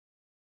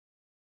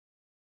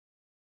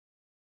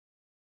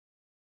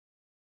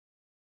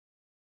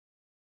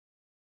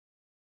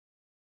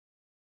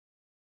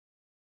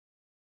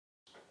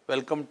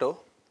Welcome to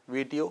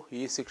VTO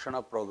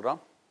e-Shikshana program.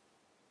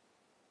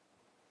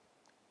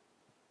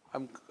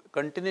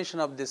 Continuation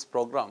of this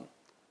program,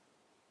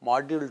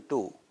 module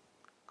 2,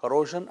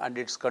 corrosion and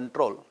its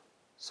control.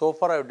 So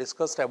far I have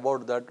discussed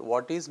about that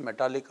what is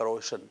metallic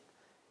corrosion,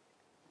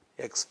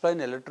 explain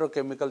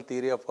electrochemical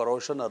theory of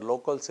corrosion or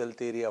local cell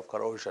theory of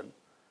corrosion.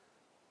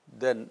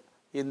 Then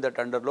in that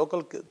under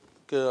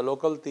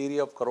local theory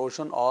of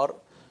corrosion or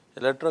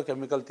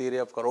electrochemical theory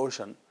of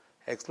corrosion,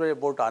 explain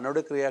about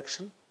anodic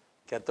reaction,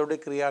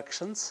 cathodic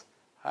reactions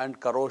and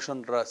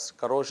corrosion rust,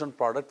 corrosion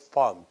product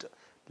formed.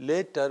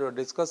 Later we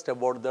discussed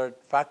about the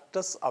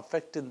factors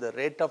affecting the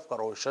rate of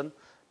corrosion.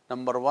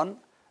 Number 1,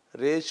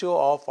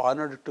 ratio of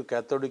anodic to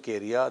cathodic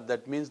area,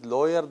 that means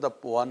lower the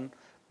one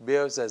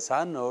behaves as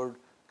anode,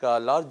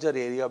 larger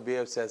area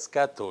behaves as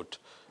cathode.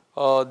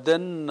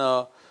 Then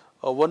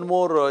one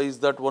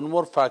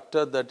more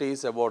factor that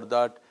is about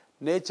that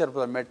nature of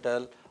the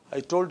metal.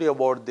 I told you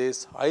about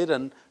this.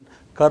 Iron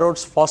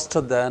corrodes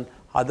faster than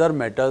other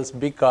metals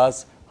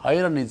because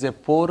iron is a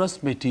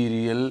porous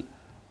material.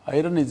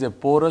 Iron is a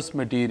porous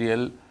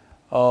material,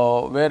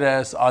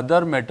 whereas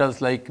other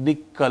metals like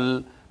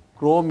nickel,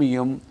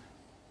 chromium,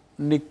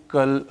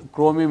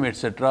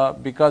 etc.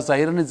 because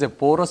iron is a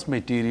porous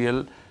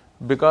material,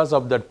 because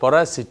of that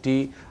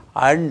porosity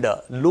and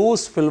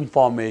loose film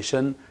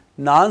formation,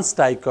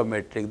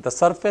 non-stoichiometric. The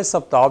surface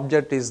of the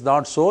object is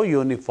not so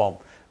uniform,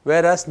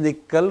 whereas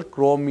nickel,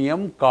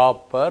 chromium,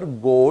 copper,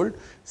 gold,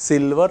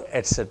 silver,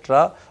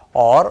 etc.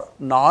 are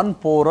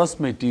non-porous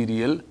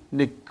material.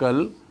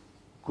 Nickel,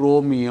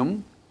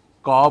 chromium,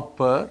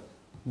 copper,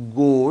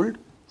 gold,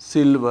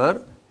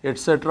 silver,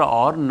 etc.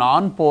 are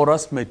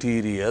non-porous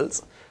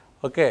materials.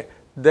 Okay.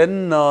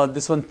 Then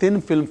this one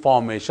thin film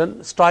formation,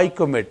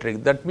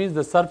 stoichiometric, that means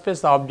the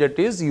surface object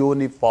is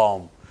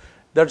uniform.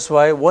 That is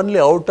why only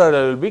outer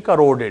will be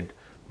corroded,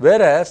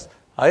 whereas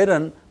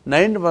iron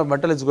 9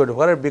 metal is going to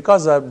corrode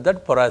because of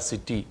that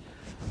porosity.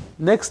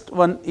 Next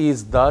one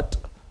is that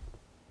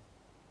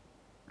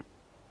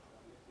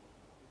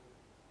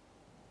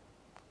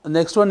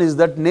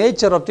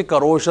nature of the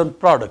corrosion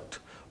product.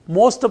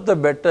 Most of the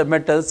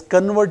metals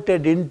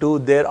converted into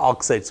their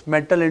oxides,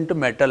 metal into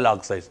metal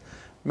oxides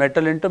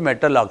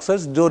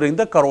during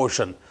the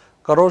corrosion.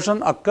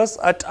 Corrosion occurs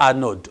at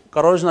anode.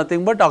 Corrosion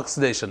nothing but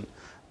oxidation.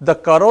 The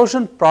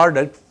corrosion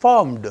product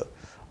formed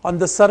on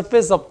the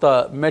surface of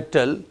the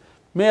metal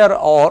may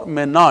or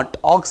may not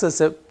act as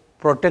a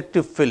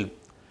protective film.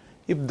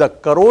 If the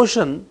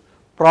corrosion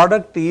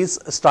product is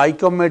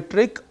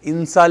stoichiometric,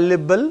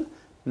 insoluble,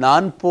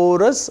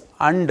 non-porous,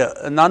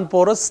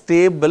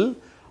 stable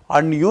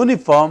and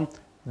uniform,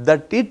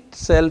 that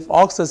itself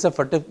acts as a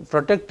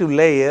protective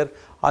layer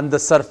on the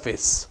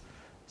surface.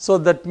 So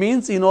that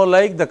means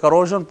like the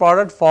corrosion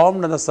product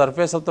formed on the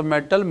surface of the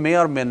metal may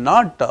or may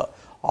not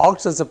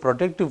acts as a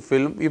protective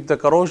film if the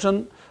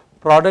corrosion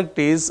product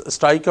is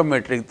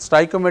stoichiometric.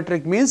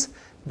 Stoichiometric means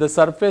the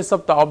surface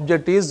of the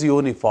object is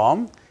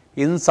uniform,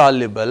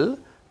 insoluble,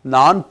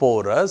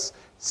 non-porous,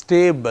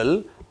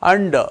 stable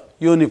and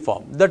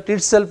uniform, that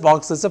itself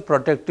acts as a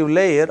protective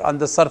layer on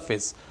the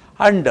surface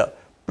and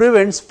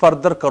prevents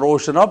further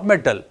corrosion of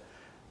metal.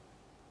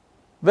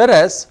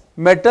 Whereas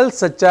metals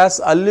such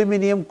as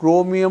aluminum,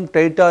 chromium,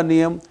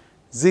 titanium,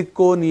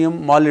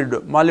 zirconium,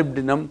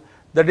 molybdenum,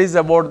 that is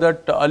about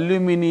that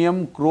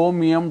aluminum,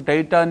 chromium,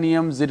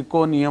 titanium,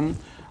 zirconium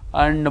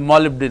and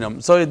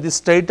molybdenum. So, this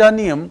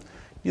titanium,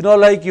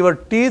 like your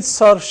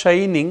teeth are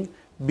shining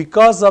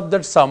because of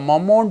that some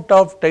amount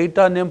of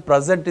titanium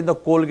present in the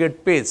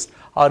Colgate paste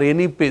or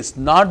any paste,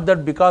 not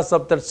that because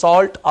of that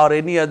salt or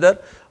any other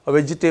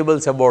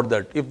vegetables about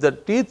that. If the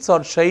teeth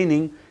are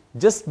shining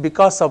just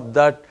because of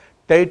that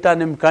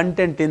titanium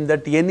content in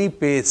that any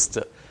paste.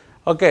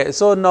 Okay.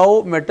 So,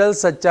 now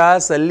metals such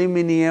as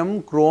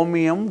aluminum,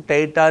 chromium,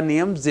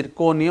 titanium,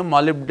 zirconium,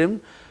 molybdenum,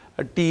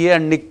 Ta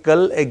and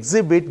nickel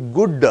exhibit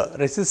good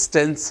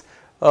resistance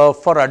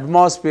for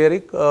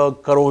atmospheric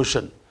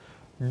corrosion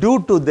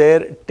due to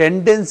their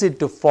tendency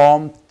to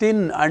form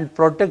thin and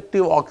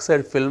protective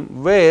oxide film,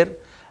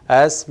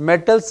 whereas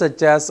metals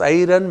such as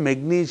iron,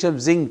 magnesium,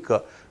 zinc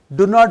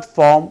do not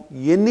form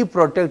any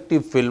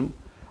protective film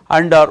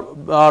and are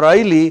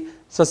highly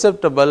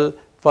susceptible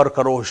for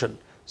corrosion.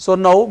 So,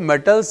 now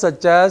metals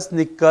such as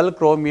nickel,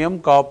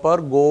 chromium, copper,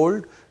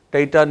 gold,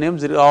 titanium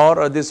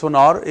or this one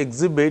are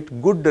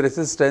exhibit good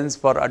resistance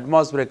for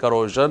atmospheric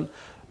corrosion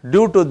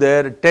due to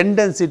their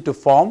tendency to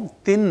form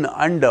thin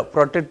and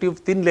protective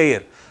thin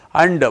layer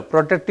and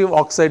protective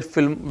oxide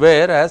film,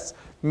 whereas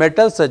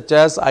metals such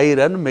as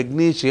iron,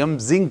 magnesium,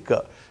 zinc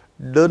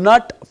do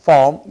not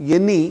form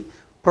any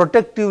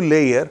protective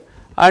layer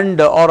and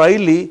are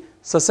highly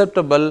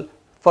susceptible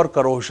for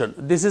corrosion.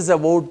 This is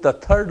about the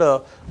third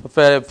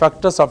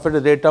factors of the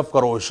rate of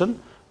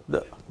corrosion.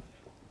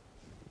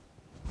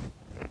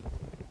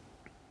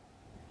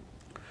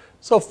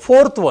 So,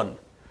 fourth one,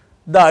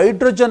 the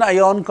hydrogen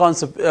ion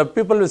concept.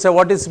 People will say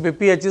what is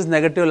pH is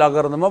negative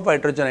logarithm of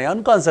hydrogen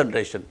ion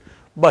concentration,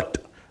 but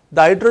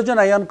the hydrogen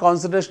ion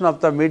concentration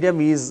of the medium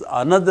is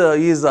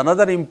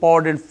another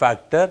important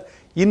factor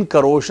in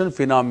corrosion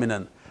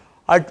phenomenon.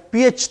 At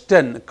pH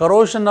 10,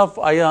 corrosion of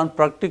ion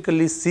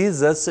practically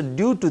ceases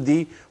due to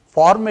the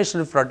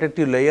formation of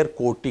protective layer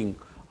coating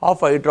of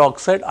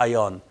hydroxide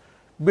ion.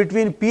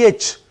 Between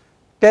pH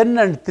 10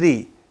 and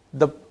 3,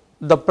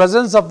 the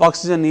presence of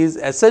oxygen is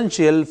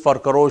essential for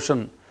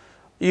corrosion.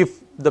 If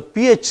the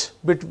pH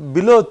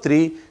below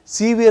 3,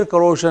 severe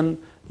corrosion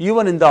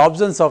even in the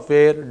absence of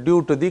air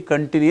due to the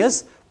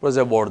continuous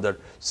process about that.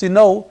 See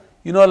now,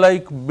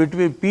 like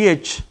between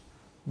pH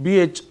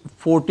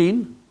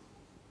 14,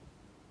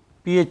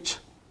 pH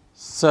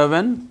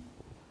 7,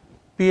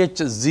 pH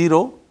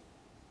 0,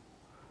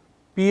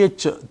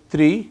 pH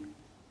 3,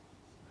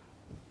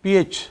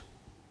 pH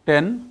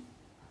 10,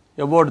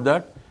 about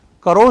that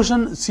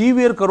corrosion,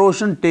 severe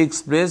corrosion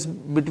takes place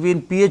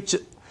between pH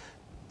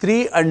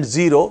 3 and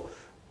 0.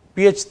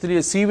 pH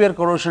 3, severe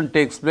corrosion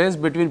takes place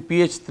between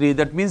pH 3,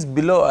 that means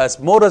below, as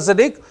more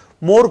acidic,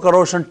 more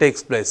corrosion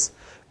takes place.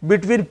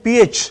 Between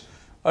pH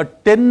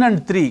 10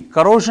 and 3,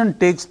 corrosion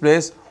takes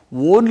place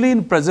only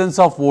in presence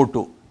of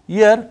O2.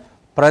 Here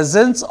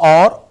presence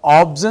or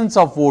absence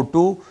of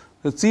O2,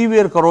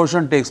 severe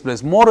corrosion takes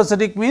place. More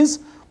acidic means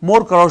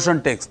more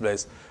corrosion takes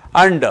place,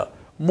 and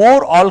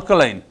more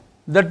alkaline,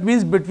 that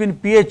means between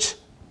pH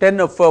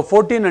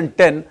 14 and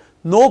 10,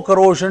 no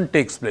corrosion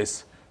takes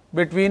place.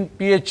 Between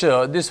pH,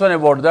 this one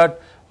about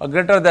that,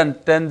 greater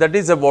than 10, that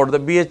is about the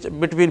pH,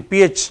 between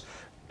pH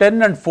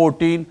 10 and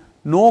 14,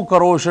 no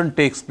corrosion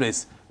takes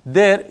place.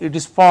 There it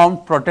is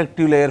formed,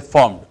 protective layer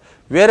formed,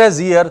 whereas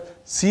here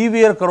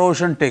severe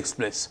corrosion takes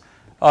place.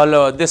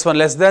 This one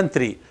less than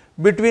 3.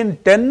 Between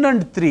 10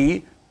 and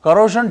 3,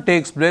 corrosion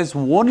takes place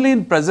only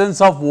in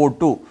presence of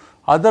O2,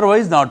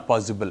 otherwise not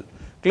possible.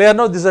 Clear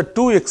now? These are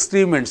two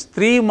experiments.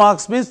 3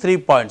 marks means 3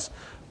 points.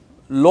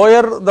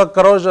 Lower the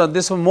corrosion,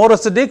 this one more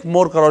acidic,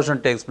 more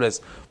corrosion takes place.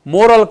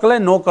 More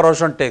alkaline, no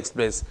corrosion takes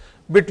place.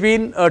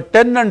 Between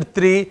 10 and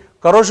 3,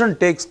 corrosion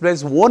takes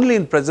place only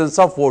in presence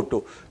of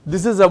O2.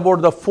 This is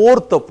about the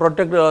fourth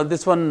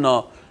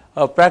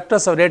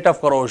practice of rate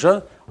of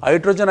corrosion.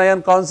 Hydrogen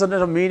ion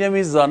concentration of medium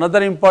is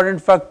another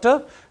important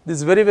factor. This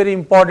is very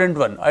important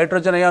one.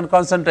 Hydrogen ion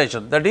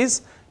concentration, that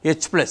is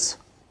H plus.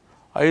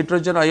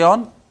 Hydrogen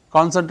ion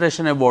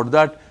concentration about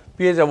that,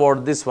 pH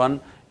about this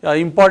one.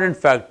 Important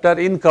factor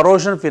in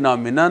corrosion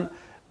phenomenon.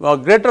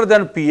 Greater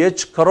than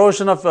pH,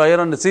 corrosion of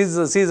iron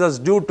ceases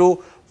due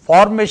to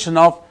formation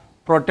of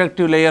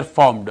protective layer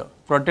formed.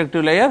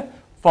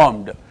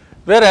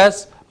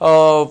 Whereas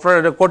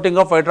for the coating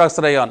of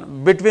hydroxide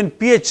ion, between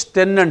pH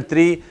 10 and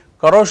 3,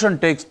 corrosion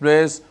takes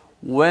place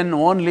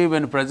only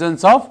when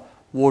presence of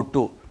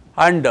O2,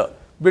 and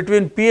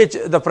between pH,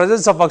 the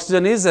presence of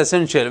oxygen is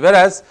essential,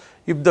 whereas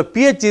if the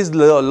pH is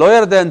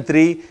lower than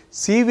 3,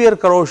 severe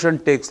corrosion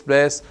takes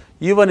place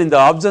even in the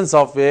absence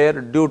of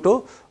air due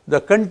to the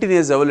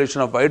continuous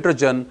evolution of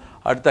hydrogen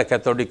at the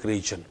cathodic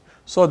region.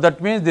 So,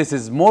 that means this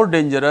is more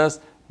dangerous,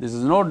 this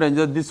is not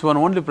dangerous, this one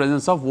only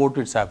presence of O2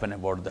 it's happen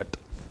about that.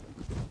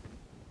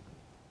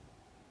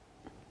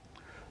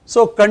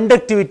 So,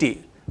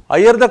 conductivity,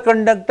 higher the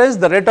conductance,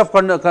 the rate of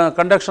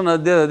conduction,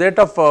 the rate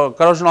of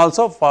corrosion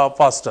also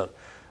faster.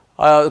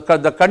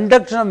 The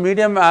conduction of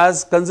medium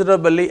has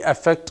considerably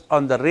effect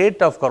on the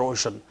rate of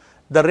corrosion.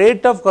 The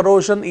rate of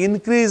corrosion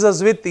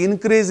increases with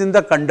increase in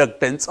the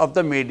conductance of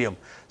the medium.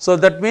 So,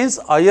 that means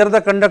higher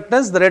the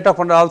conductance, the rate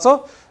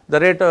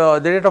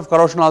of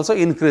corrosion also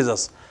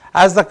increases.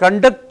 As the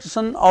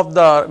conduction of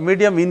the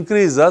medium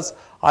increases,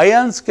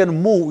 ions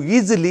can move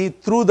easily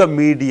through the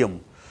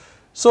medium.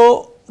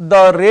 So,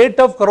 the rate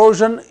of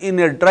corrosion in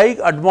a dry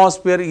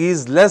atmosphere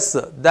is less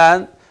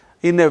than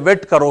in a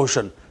wet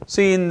corrosion.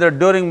 See, in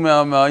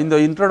the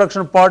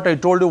introduction part, I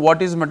told you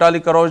what is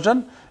metallic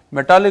corrosion.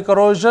 Metallic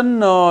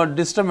corrosion,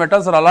 distant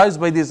metals are alloyed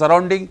by the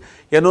surrounding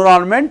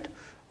environment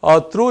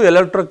through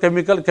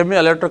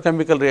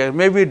electrochemical reaction,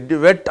 maybe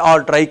wet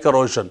or dry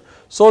corrosion.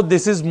 So,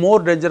 this is more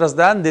dangerous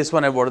than this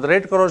one about. The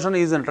rate corrosion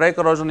is in dry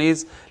corrosion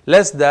is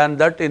less than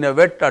that in a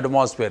wet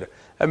atmosphere.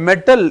 A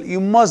metal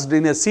immersed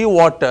in a sea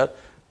water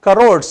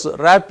corrodes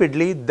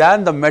rapidly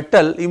than the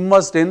metal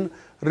immersed in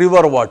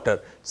river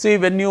water. See,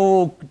 when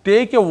you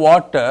take a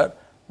water,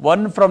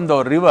 one from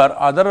the river,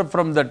 other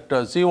from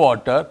that sea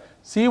water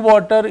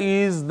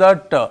is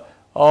that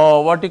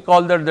what you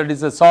call that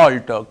is a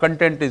salt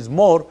content is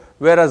more,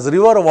 whereas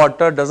river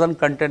water does not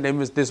contain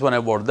this one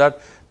about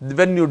that.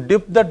 When you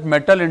dip that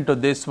metal into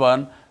this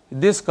one,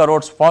 this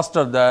corrodes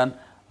faster than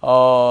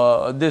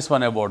this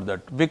one about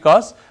that,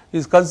 because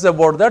is considered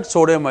about that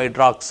sodium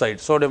hydroxide,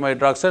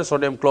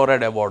 sodium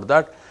chloride about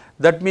that.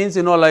 That means,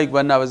 like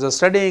when I was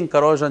studying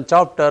corrosion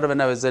chapter,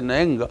 when I was in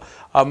young,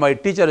 my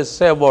teacher used to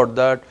say about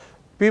that,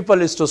 people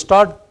used to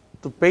start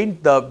to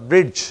paint the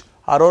bridge,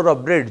 Aurora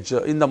bridge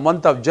in the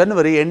month of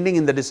January ending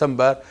in the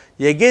December,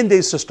 again they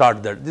used to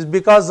start that. This is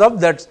because of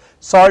that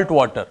salt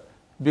water,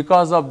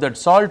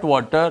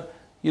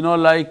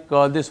 like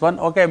this one,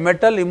 okay,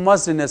 metal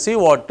immersed in a sea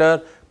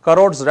water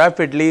corrodes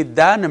rapidly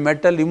than a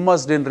metal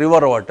immersed in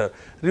river water.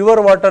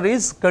 River water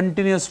is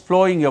continuous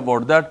flowing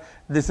about that,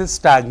 this is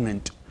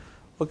stagnant.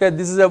 Okay,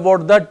 this is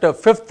about that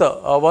fifth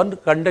one,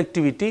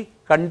 conductivity.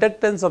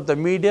 Conductance of the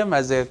medium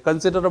has a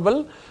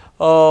considerable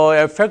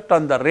effect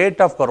on the rate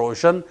of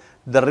corrosion.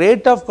 The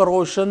rate of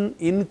corrosion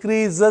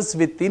increases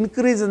with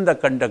increase in the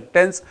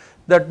conductance.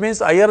 That means,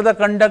 higher the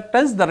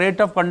conductance, the rate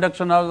of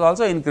conduction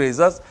also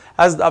increases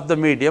as of the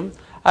medium.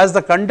 As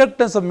the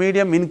conductance of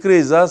medium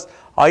increases,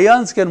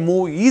 ions can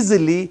move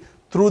easily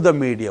through the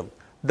medium.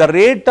 The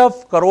rate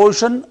of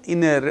corrosion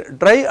in a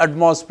dry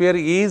atmosphere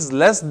is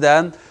less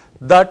than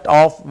that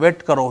of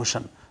wet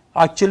corrosion.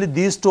 Actually,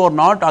 these two are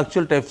not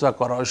actual types of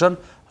corrosion.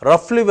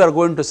 Roughly, we are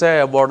going to say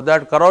about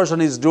that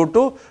corrosion is due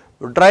to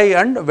dry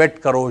and wet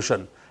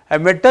corrosion. A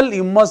metal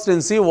immersed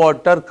in sea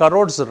water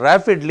corrodes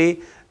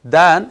rapidly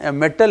than a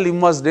metal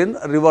immersed in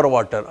river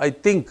water. I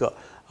think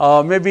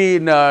maybe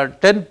in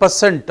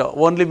 10%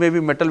 only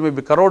maybe metal may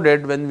be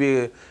corroded when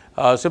we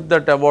ship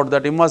that about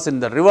that immersed in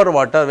the river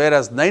water,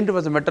 whereas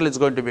 90% metal is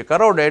going to be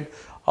corroded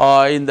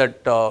in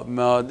that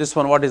this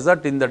one, what is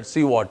that, in that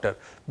sea water,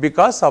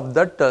 because of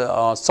that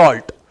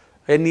salt,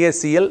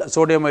 NaCl,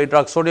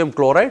 sodium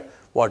chloride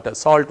water,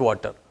 salt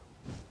water.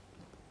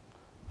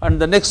 And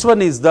the next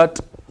one is that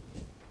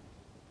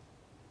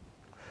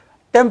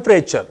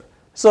temperature.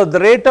 So, the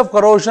rate of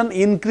corrosion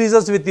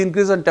increases with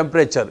increase in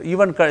temperature,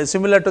 even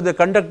similar to the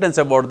conductance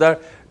about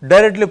that,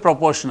 directly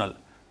proportional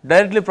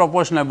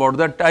about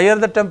that. Higher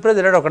the temperature,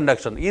 the rate of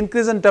conduction.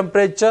 Increase in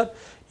temperature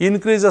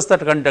increases the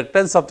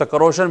conductance of the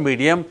corrosion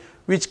medium,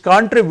 which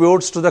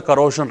contributes to the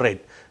corrosion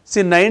rate.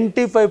 See,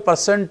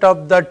 95%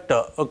 of that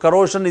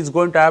corrosion is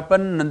going to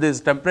happen in this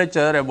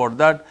temperature about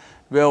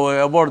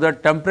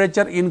that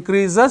temperature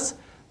increases,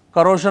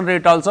 corrosion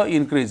rate also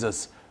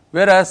increases,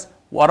 whereas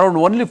around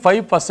only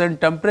 5%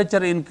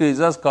 temperature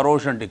increases,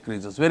 corrosion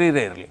decreases, very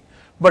rarely.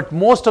 But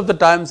most of the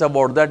times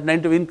about that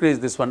 90 increase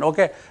this one.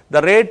 Okay.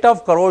 The rate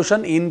of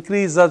corrosion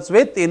increases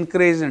with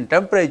increase in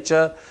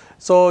temperature.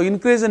 So,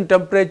 increase in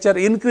temperature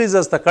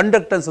increases the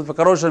conductance of the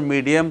corrosion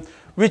medium,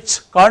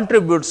 which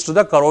contributes to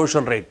the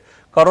corrosion rate.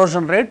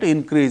 Corrosion rate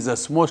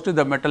increases, mostly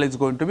the metal is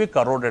going to be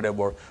corroded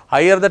about.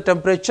 Higher the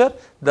temperature,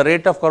 the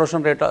rate of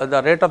corrosion rate,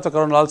 the rate of the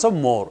corrosion also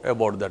more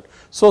about that.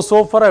 So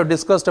far I have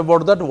discussed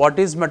about that, what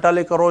is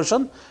metallic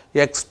corrosion,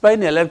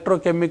 explain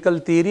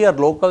electrochemical theory or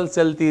local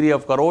cell theory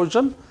of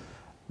corrosion,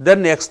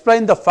 then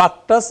explain the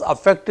factors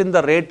affecting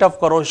the rate of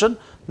corrosion.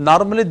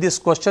 Normally this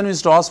question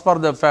is to ask for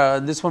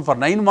the this one for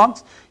 9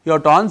 marks, you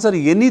have to answer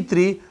any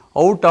 3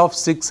 out of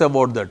 6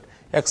 about that.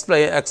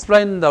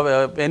 Explain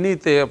the any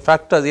 3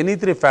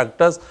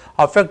 factors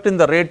affecting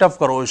the rate of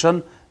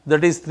corrosion,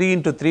 that is 3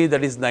 into 3,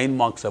 that is 9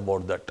 marks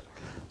about that.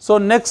 So,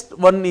 next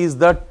one is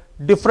that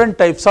different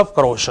types of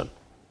corrosion.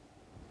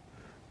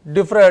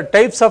 Different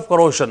types of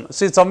corrosion.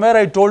 See, somewhere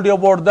I told you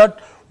about that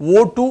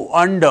O2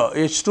 and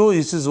H2,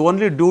 this is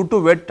only due to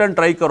wet and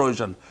dry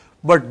corrosion,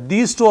 but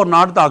these two are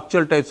not the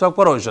actual types of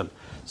corrosion.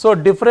 So,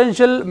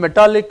 differential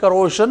metallic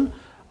corrosion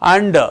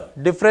and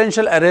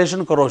differential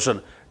aeration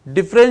corrosion.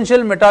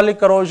 Differential metallic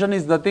corrosion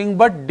is nothing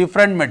but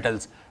different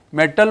metals,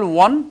 metal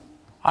 1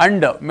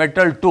 and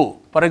metal 2.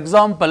 For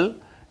example,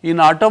 in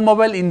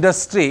automobile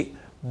industry,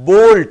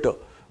 bolt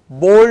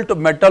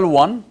metal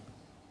 1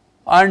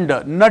 and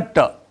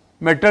nut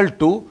metal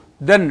 2,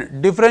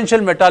 then differential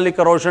metallic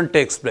corrosion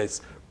takes place.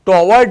 To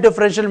avoid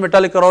differential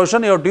metallic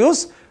corrosion, you have to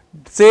use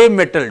same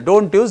metal, do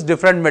not use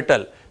different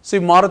metal. See,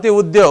 Maruti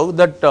Udyog,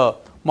 that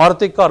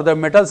Maruti car, the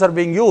metals are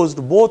being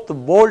used, both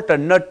bolt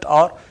and nut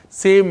are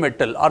same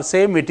metal or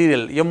same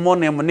material,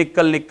 M1,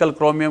 nickel,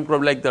 chromium,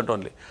 like that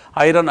only,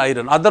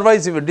 iron.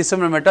 Otherwise, if you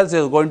dissimilar metals, it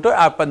is going to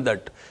happen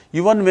that.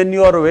 Even when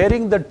you are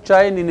wearing that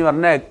chain in your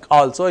neck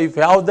also, if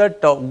you have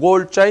that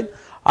gold chain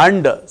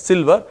and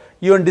silver,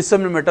 even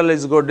dissimilar metal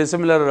is good, this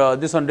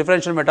one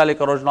differential metallic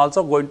corrosion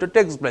also going to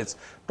take place.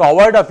 To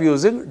avoid of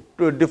using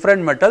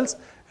different metals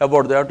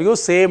about that, to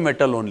use same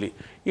metal only.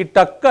 It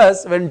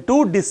occurs when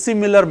two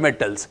dissimilar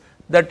metals,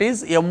 that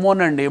is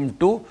M1 and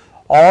M2,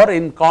 are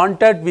in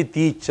contact with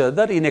each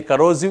other in a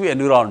corrosive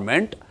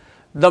environment.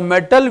 The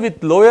metal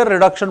with lower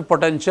reduction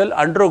potential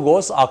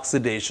undergoes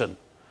oxidation.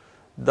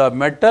 The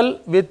metal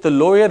with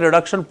lower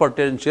reduction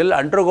potential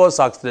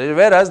undergoes oxidation,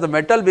 whereas the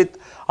metal with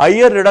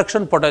higher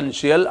reduction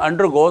potential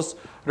undergoes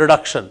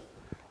reduction.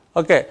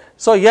 Okay.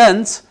 So,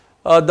 hence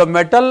the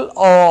metal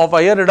of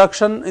higher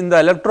reduction in the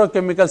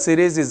electrochemical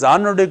series is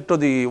anodic to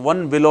the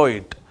one below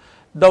it.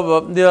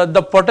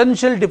 The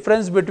potential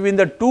difference between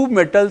the two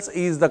metals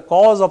is the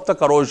cause of the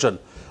corrosion.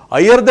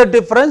 Higher the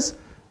difference,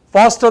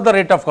 faster the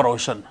rate of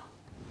corrosion.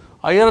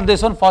 Higher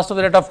this one, faster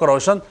the rate of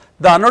corrosion.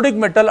 The anodic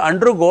metal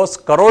undergoes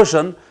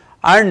corrosion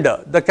and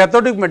the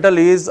cathodic metal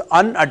is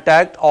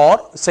unattacked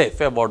or safe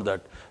about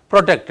that,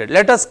 protected.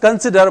 Let us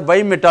consider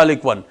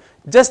bimetallic one.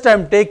 Just I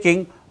am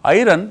taking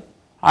iron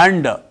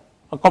and a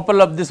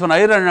couple of this one,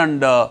 iron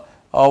and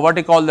what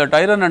you call that,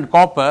 iron and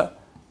copper.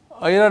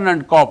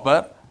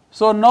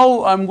 So,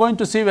 now I am going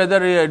to see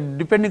whether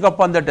depending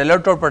upon that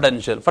electrode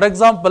potential. For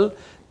example,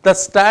 the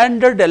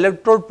standard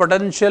electrode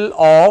potential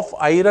of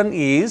iron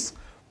is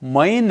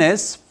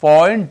minus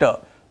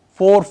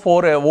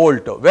 0.44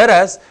 volt,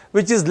 whereas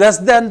which is less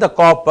than the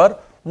copper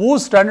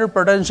whose standard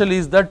potential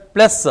is that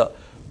plus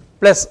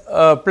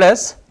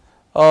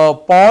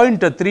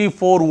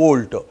 0.34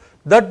 volt.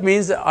 That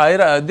means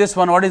iron, this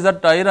one, what is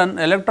that? Iron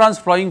electrons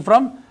flowing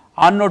from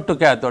anode to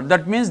cathode.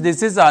 That means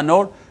this is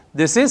anode,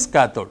 this is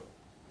cathode.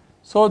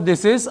 So,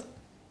 this is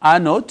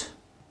anode,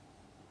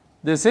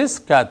 this is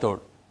cathode,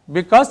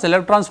 because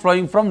electrons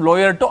flowing from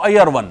lower to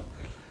higher one.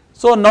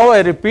 So, now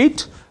I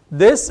repeat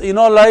this, when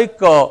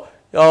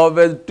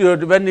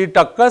it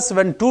occurs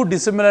when two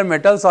dissimilar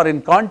metals are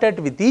in contact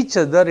with each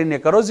other in a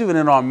corrosive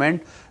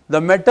environment, the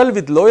metal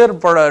with lower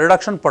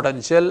reduction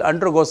potential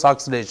undergoes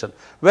oxidation,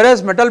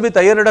 whereas metal with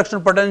higher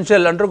reduction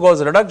potential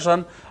undergoes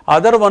reduction,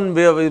 other one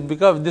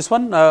because this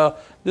one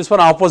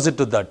opposite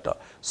to that.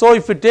 So,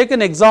 if we take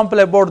an example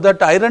about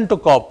that iron to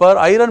copper,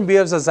 iron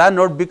behaves as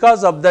anode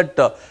because of that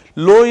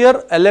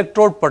lower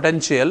electrode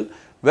potential,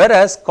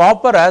 whereas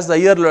copper has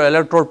higher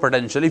electrode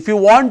potential. If you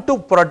want to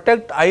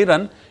protect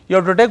iron, you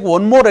have to take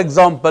one more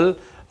example,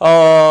 the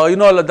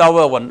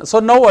other one. So,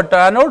 now at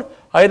anode,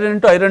 iron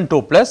into iron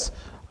 2 plus,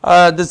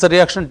 this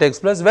reaction takes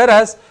place,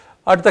 whereas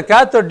at the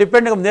cathode,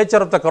 depending on the nature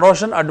of the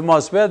corrosion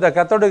atmosphere, the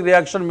cathodic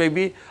reaction may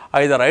be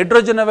either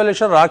hydrogen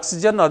evaluation or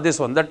oxygen or this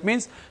one. That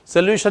means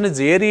solution is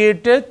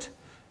aerated,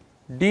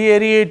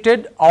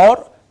 deaerated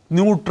or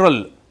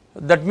neutral.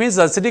 That means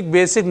acidic,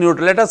 basic,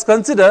 neutral. Let us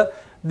consider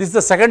this is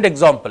the second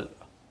example.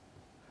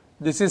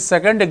 This is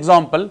second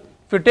example.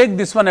 If you take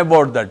this one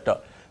about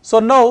that. So,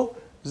 now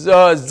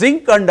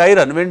zinc and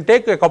iron, when you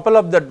take a couple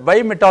of that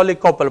bimetallic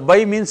couple,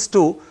 bi means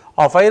 2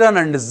 of iron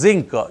and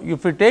zinc.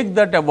 If you take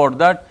that about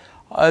that,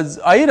 as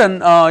iron,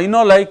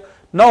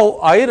 now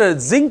iron,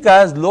 zinc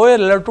has lower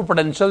electrode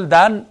potential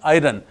than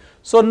iron.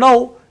 So,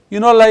 now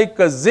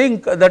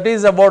zinc, that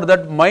is about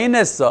that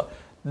minus,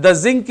 the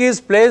zinc is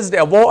placed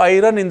above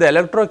iron in the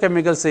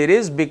electrochemical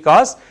series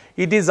because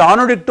it is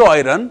anodic to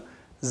iron.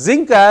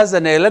 Zinc has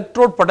an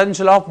electrode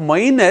potential of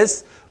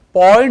minus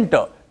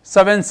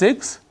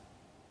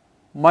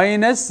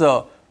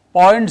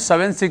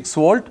 0.76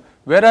 volt,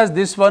 whereas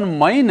this one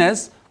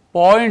minus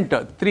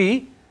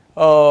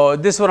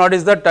 0.3, this one what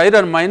is that?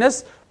 Iron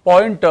minus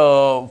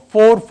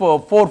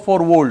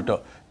 0.44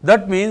 volt.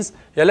 That means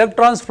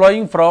electrons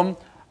flowing from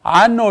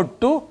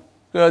anode to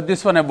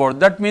this one about.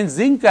 That means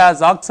zinc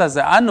acts as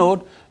an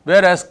anode,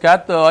 whereas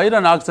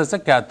iron acts as a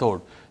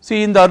cathode.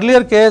 See, in the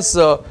earlier case,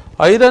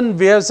 iron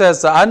behaves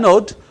as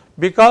anode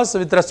because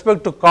with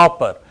respect to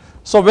copper.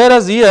 So,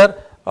 whereas here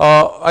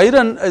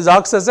iron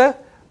acts as a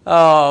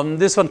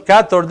this one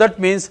cathode, that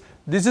means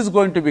this is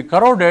going to be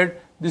corroded,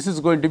 this is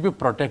going to be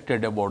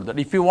protected about that.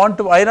 If you want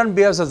to, iron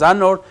behaves as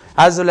anode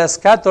as well as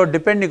cathode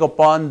depending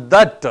upon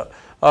that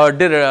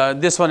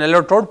this one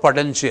electrode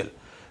potential.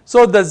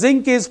 So, the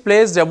zinc is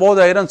placed above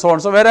the iron, so on.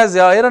 So, whereas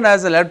the iron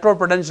has an electrode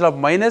potential of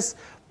minus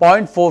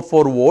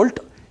 0.44 volt,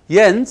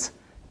 hence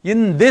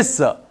in this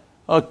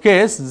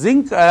case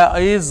zinc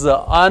is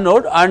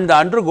anode and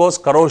undergoes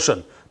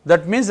corrosion.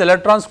 That means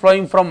electrons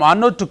flowing from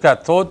anode to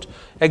cathode.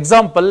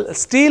 Example,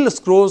 steel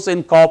screws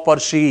in copper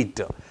sheet.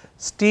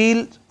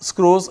 Steel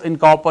screws in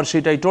copper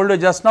sheet. I told you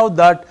just now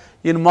that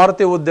in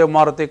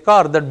Maruti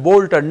car, that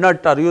bolt and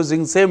nut are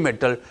using same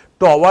metal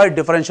to avoid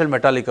differential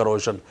metallic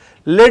corrosion.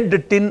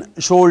 Lead tin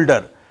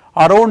shoulder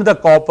around the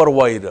copper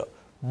wire.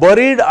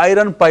 Buried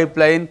iron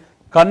pipeline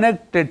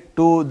connected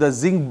to the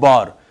zinc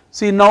bar.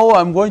 See, now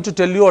I am going to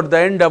tell you at the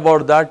end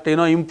about that,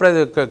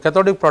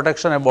 cathodic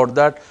protection about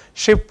that,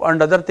 ship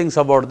and other things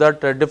about that,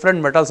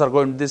 different metals are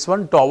going to this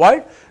one to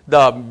avoid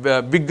the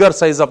bigger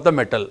size of the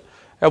metal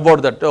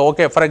about that.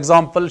 Okay, for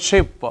example,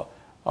 ship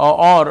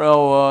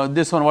or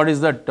this one, what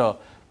is that,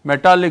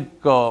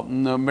 metallic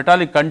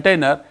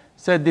container,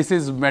 say this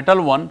is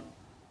metal one,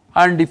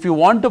 and if you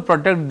want to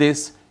protect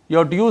this, you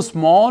have to use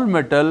small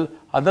metal,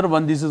 other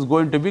one this is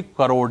going to be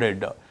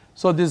corroded.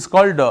 So, this is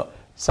called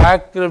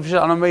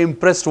sacrificial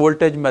impressed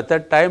voltage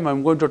method. Time I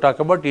am going to talk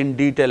about in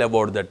detail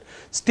about that.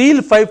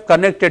 Steel pipe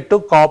connected to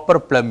copper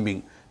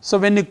plumbing. So,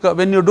 when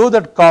you do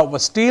that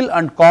steel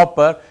and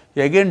copper,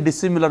 again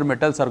dissimilar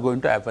metals are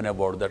going to happen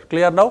about that.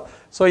 Clear now?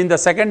 So, in the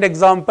second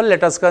example,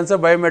 let us consider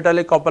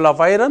bimetallic couple of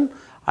iron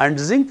and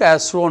zinc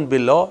as shown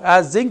below.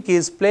 As zinc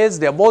is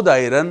placed above the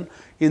iron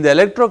in the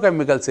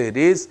electrochemical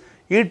series,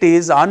 it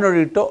is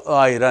anodic to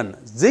iron.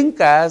 Zinc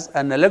has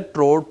an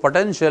electrode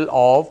potential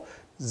of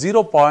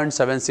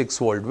 0.76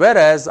 volt,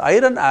 whereas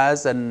iron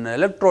has an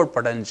electrode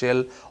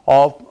potential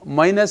of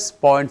minus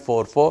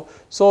 0.44.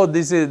 So,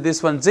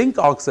 this one zinc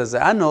acts as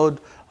an anode,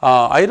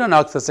 iron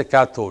acts as a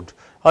cathode.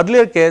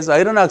 Earlier case,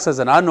 iron acts as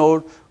an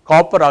anode,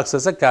 copper acts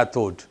as a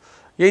cathode.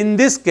 In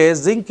this case,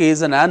 zinc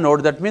is an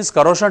anode, that means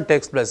corrosion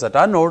takes place at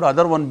anode,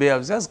 other one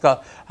behaves as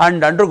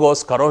and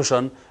undergoes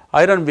corrosion.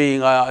 Iron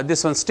being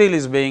this one steel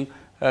is being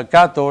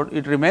cathode,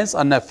 it remains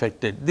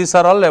unaffected. These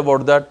are all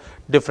about that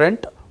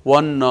different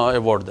one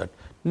about that.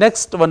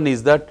 Next one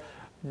is that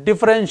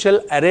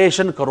differential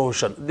aeration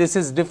corrosion. This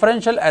is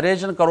differential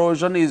aeration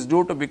corrosion is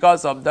due to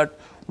because of that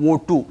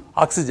O2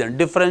 oxygen,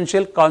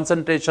 differential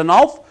concentration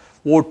of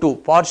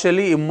O2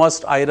 partially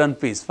immersed iron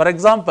piece. For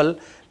example,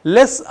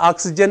 less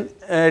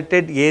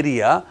oxygenated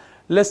area,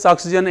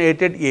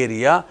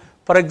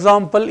 for For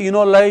example,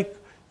 like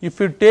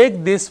if you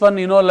take this one,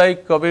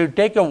 we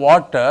take a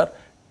water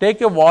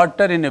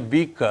in a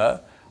beaker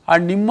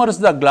and immerse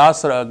the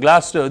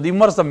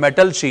immerse the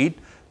metal sheet.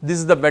 This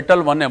is the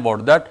metal one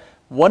about that.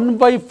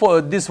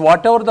 1/4, this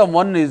whatever the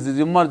one is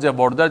immersed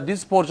about that,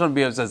 this portion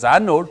behaves as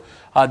anode,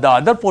 the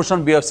other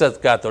portion behaves as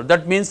cathode.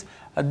 That means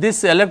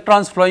this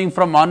electrons flowing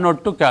from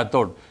anode to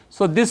cathode.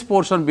 So, this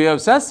portion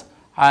behaves as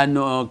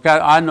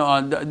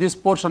this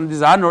portion,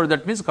 this anode,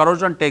 that means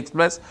corrosion takes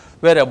place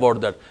where about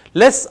that.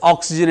 Less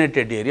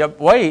oxygenated area.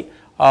 Why?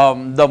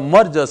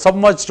 The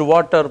submerged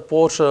water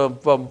portion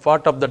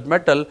part of that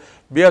metal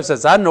behaves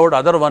as anode,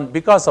 other one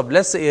because of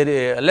less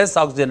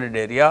oxygenated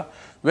area,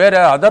 where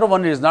other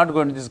one is not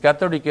going to this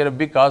cathodic area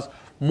because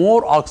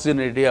more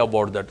oxygenated area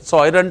about that. So,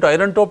 iron to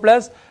iron 2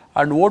 plus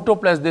and O2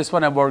 plus, this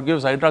one about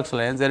gives hydroxyl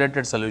ions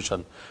aerated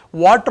solution.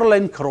 Water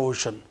line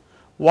corrosion.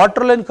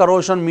 Water line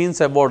corrosion means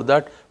about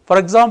that. For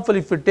example,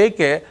 if you take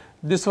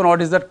this one,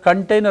 what is that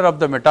container of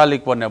the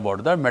metallic one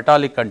about the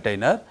metallic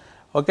container,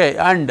 okay,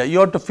 and you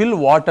have to fill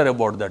water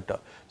about that.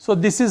 So,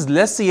 this is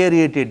less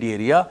aerated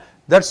area,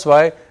 that is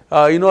why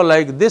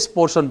like this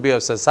portion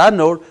behaves as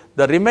anode,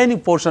 the remaining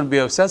portion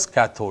behaves as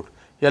cathode,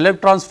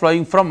 electrons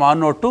flowing from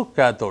anode to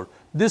cathode,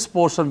 this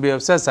portion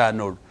behaves as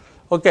anode,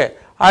 okay.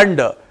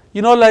 And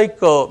like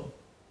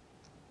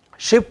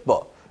ship,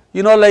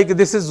 like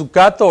this is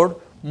cathode,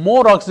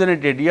 more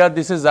oxygenated area,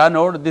 this is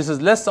anode, this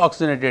is less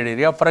oxygenated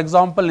area. For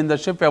example, in the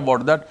ship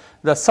about that,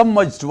 the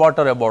submerged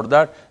water about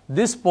that,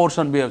 this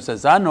portion behaves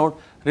as anode,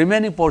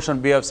 remaining portion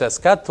behaves as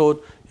cathode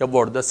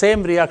about the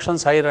same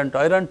reactions iron to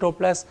iron 2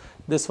 plus,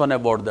 this one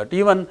about that.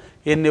 Even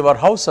in your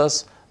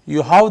houses,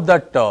 you have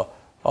that,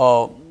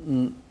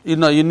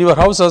 in your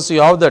houses,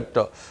 you have that,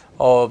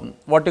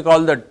 what you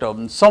call that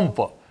sump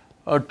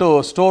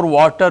to store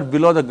water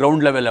below the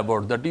ground level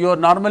about that.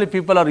 Normally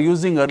people are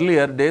using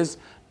earlier days,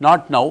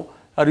 not now,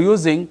 are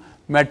using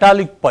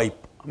metallic pipe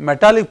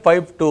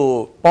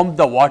to pump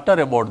the water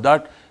about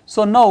that.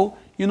 So, now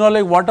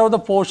like whatever the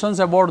portions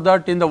about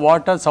that in the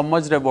water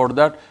submerged about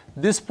that,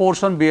 this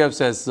portion behaves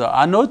as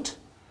anode,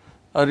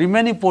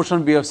 remaining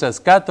portion behaves as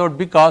cathode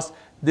because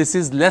this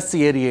is less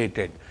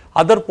aerated,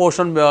 other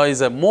portion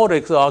is more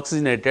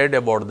oxygenated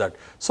about that.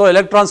 So,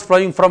 electrons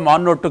flowing from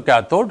anode to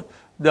cathode,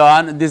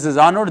 this is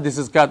anode, this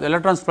is cathode,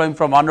 electrons flowing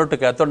from anode to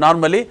cathode.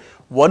 Normally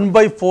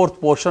 1/4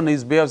 portion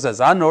is behaves as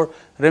anode,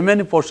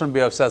 remaining portion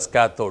behaves as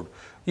cathode.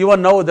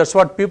 Even now, that is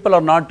what people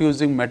are not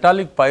using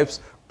metallic pipes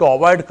to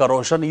avoid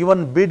corrosion.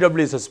 Even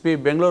BWSSP,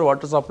 Bangalore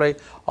Water Supply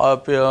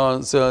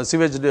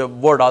Sewage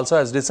Board also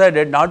has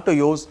decided not to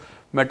use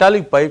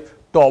metallic pipe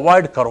to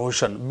avoid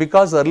corrosion,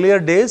 because earlier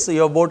days,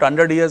 about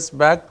 100 years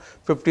back,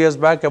 50 years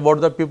back, about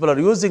the people are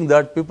using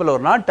that, people are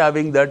not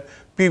having that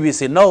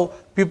PVC. Now,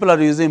 people are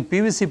using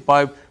PVC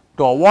pipe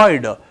to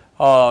avoid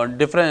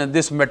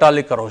this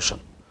metallic corrosion.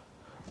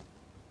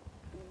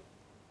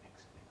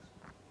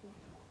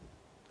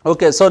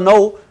 Okay, so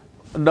now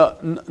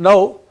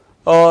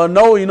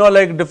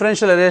like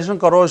differential aeration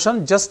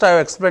corrosion, just I have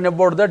explained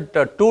about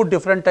that 2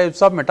 different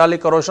types of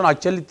metallic corrosion,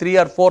 actually 3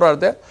 or 4 are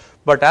there,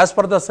 but as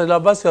per the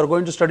syllabus you are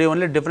going to study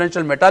only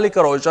differential metallic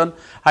corrosion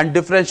and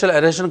differential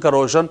aeration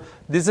corrosion.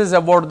 This is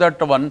about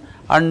that one.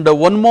 And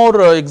one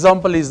more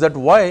example is that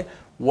why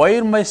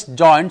wire mesh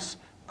joints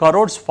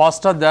corrodes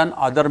faster than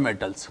other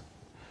metals.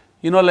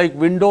 Like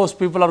windows,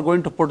 people are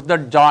going to put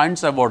that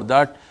joints about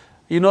that,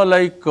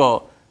 like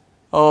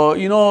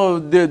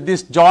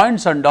these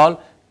joints and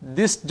all,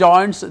 this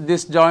joints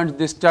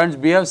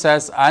behaves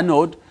as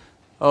anode,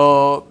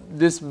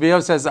 this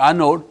behaves as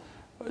anode,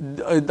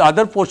 the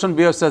other portion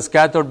behaves as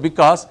cathode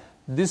because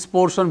this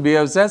portion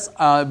behaves as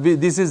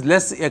this is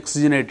less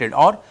oxygenated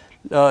or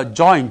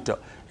joint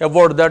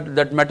about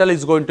that metal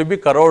is going to be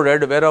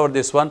corroded wherever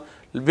this one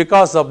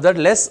because of that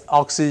less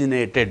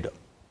oxygenated.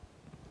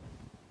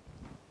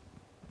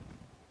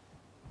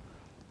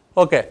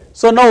 Okay.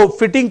 So, now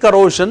fitting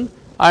corrosion,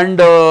 and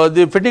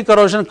the fitting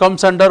corrosion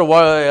comes under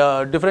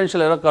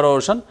differential error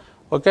corrosion.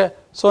 Okay.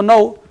 So,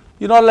 now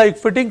like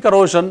fitting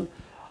corrosion,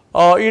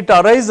 it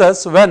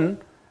arises when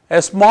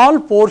a small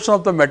portion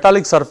of the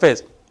metallic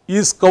surface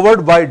is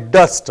covered by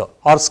dust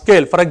or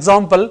scale. For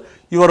example,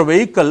 your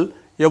vehicle,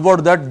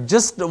 about that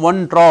just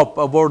one drop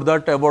about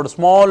that, about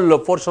small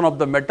portion of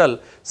the metal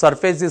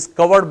surface is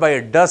covered by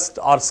a dust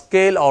or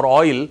scale or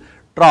oil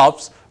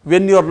drops.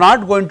 When you are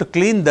not going to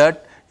clean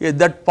that,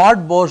 that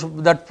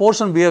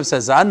portion behaves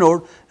as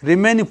anode,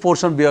 remaining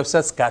portion behaves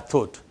as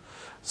cathode.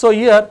 So,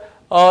 here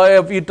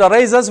it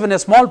arises when a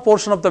small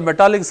portion of the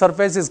metallic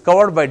surface is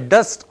covered by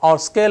dust or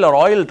scale or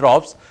oil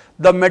drops,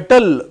 the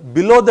metal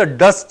below the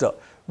dust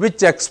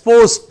which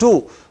exposed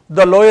to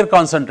the lower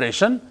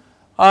concentration,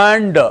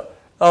 and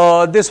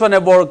this one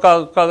about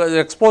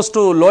exposed to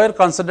lower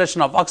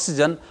concentration of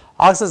oxygen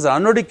acts as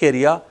anodic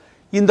area.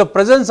 In the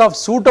presence of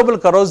suitable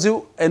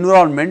corrosive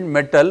environment,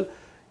 metal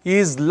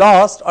is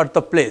lost at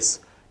the place.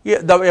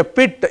 A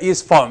pit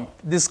is formed.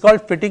 This is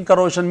called pitting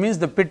corrosion, means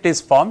the pit is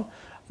formed.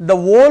 The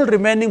whole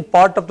remaining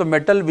part of the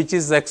metal which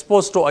is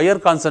exposed to higher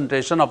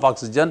concentration of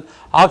oxygen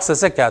acts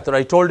as a cathode.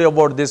 I told you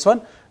about this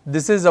one.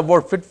 This is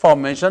about fit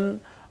formation,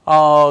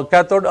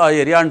 cathode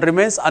area, and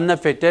remains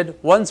unaffected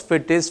once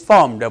fit is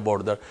formed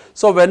about that.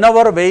 So,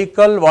 whenever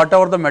vehicle,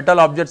 whatever the metal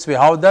objects we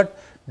have, that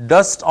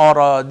dust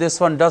or this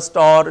one dust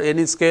or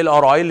any scale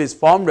or oil is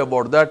formed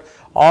about that,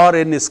 or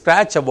any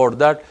scratch about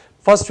that,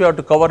 first we have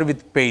to cover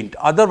with paint.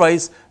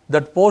 Otherwise,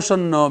 that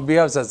portion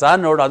behaves as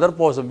anode, other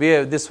portion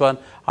behave this one,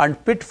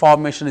 and pit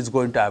formation is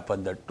going to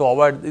happen, that to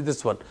avoid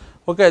this one.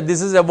 Okay,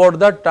 this is about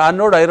that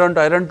anode,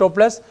 iron 2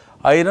 plus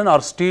iron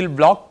or steel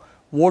block,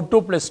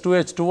 O2 plus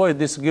 2H2O,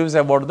 this gives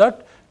about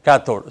that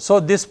cathode. So,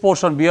 this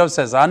portion behaves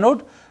as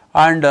anode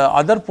and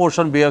other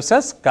portion behaves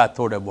as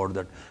cathode about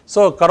that.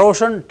 So,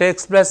 corrosion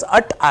takes place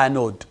at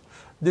anode.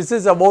 This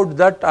is about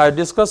that I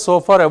discussed so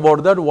far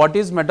about that what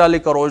is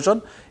metallic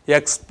corrosion,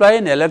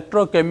 explain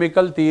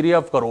electrochemical theory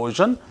of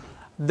corrosion,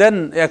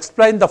 then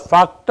explain the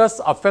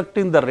factors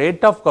affecting the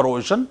rate of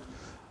corrosion,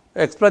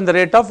 explain the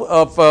rate of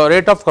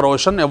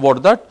corrosion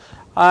about that,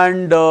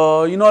 and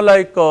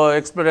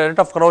explain rate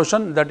of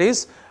corrosion, that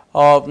is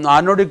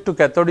anodic to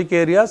cathodic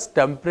areas,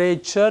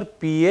 temperature,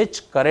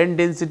 pH, current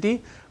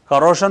density,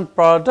 corrosion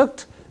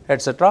product,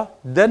 etc.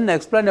 Then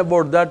explain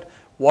about that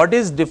what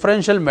is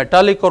differential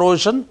metallic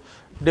corrosion,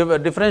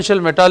 differential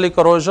metallic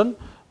corrosion,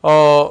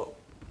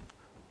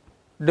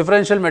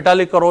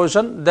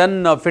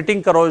 then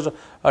fitting corrosion,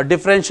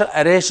 differential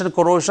aeration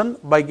corrosion,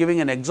 by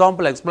giving an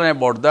example explain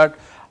about that.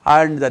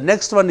 And the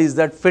next one is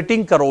that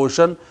fitting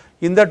corrosion,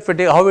 in that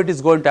fitting how it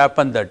is going to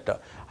happen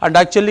that, and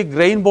actually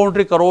grain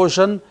boundary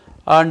corrosion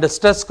and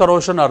stress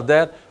corrosion are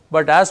there,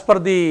 but as per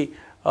the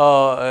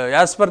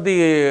as per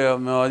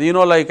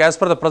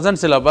the present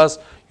syllabus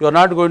you are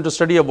not going to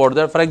study about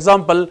that. For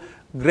example,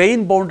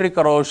 grain boundary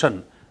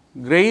corrosion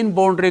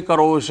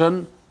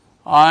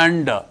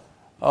and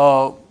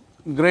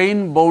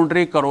grain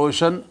boundary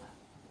corrosion,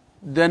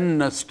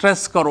 then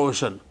stress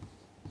corrosion.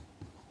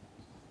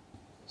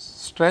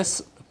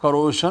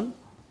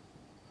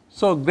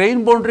 So,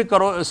 grain boundary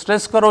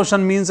stress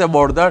corrosion means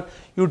about that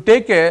you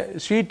take a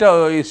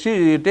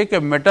you take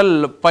a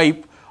metal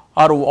pipe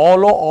or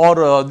hollow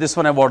or this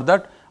one about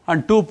that,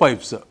 and two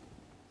pipes.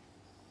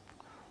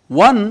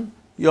 One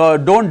you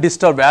do not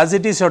disturb, as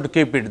it is you have to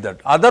keep it, that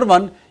other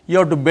one you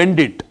have to bend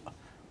it,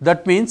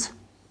 that means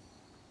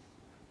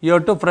you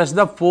have to press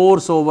the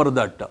force over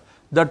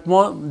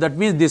that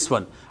means this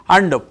one,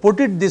 and put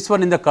it this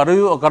one in the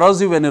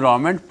corrosive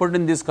environment, put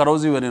in this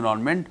corrosive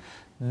environment,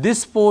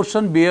 this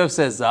portion behaves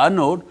as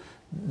anode,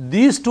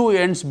 these two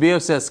ends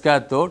behaves as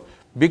cathode,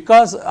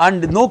 because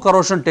and no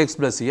corrosion takes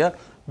place here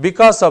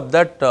because of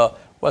that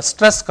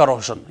stress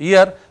corrosion.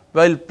 Here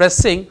while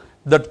pressing,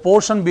 that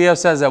portion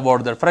behaves as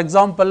about that. For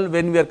example,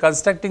 when we are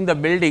constructing the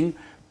building,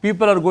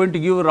 people are going to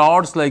give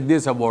rods like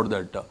this about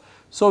that.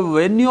 So,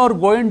 when you are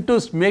going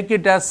to make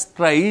it as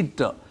straight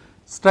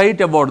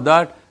about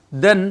that,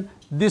 then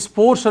this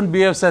portion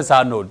behaves as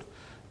anode.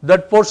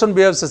 That portion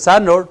behaves as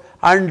anode,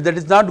 and that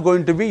is not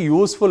going to be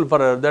useful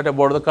for that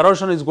about the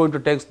corrosion is going to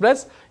take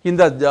place in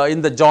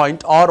the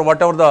joint or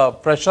whatever the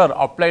pressure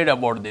applied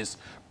about this,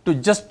 to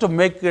just to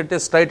make it a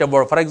straight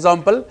about. For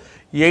example,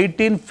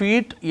 18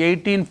 feet,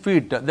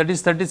 that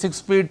is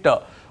 36 feet,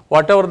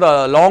 whatever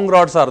the long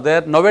rods are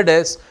there.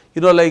 Nowadays,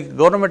 like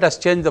government has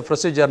changed the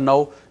procedure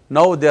now.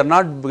 Now they are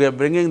not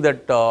bringing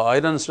that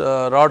iron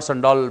rods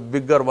and all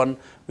bigger one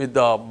with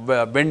the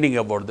bending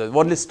about that,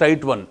 only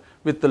straight one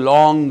with the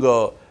long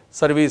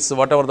service,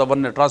 whatever the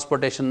one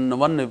transportation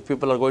one,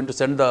 people are going to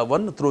send the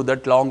one through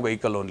that long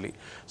vehicle only.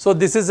 So,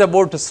 this is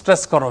about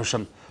stress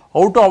corrosion.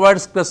 How to avoid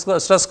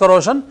stress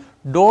corrosion?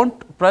 Don't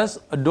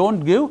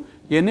give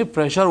any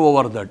pressure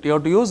over that. You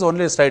have to use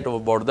only straight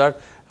about that,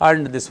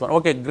 and this one.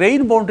 Okay,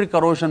 grain boundary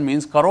corrosion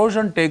means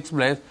corrosion takes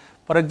place.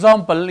 For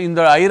example, in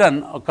the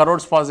iron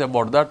corrodes fast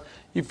about that.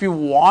 If you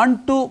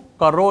want to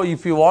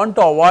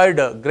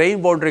avoid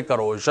grain boundary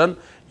corrosion,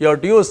 you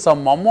have to use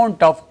some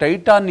amount of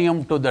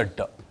titanium to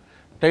that.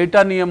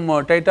 Titanium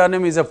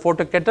is a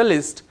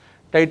photocatalyst.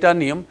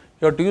 Titanium,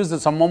 you have to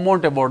use some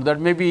amount about that,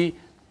 maybe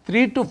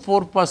 3 to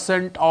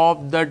 4%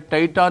 of the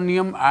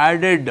titanium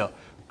added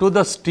to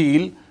the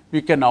steel,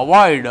 we can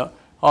avoid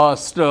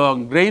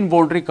grain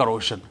boundary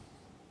corrosion.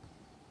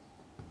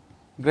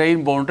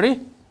 Grain boundary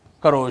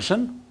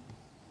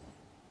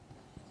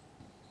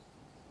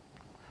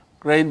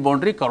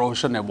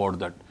corrosion about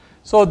that.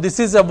 So, this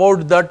is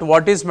about that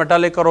what is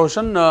metallic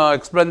corrosion,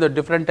 explain the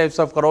different types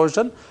of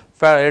corrosion,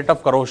 rate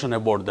of corrosion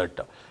about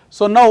that.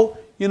 So, now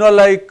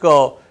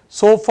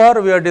so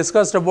far we have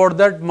discussed about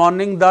that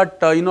morning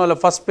that the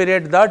first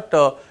period that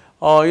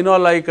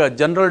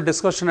general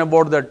discussion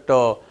about that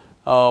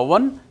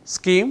one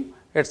scheme,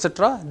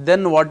 etc.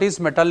 Then what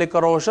is metallic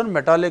corrosion?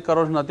 Metallic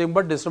corrosion nothing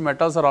but these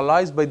metals are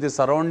alloys by the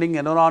surrounding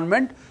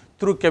environment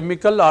through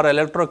chemical or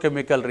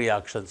electrochemical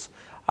reactions.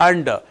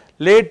 And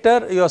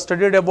later you have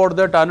studied about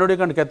that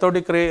anodic and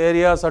cathodic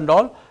areas and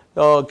all,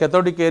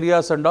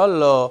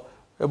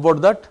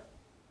 about that.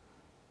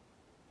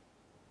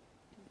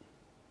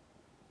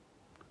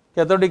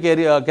 Cathodic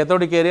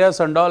areas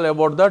and all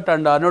about that,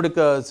 and anodic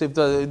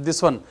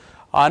this one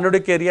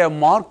anodic area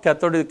mark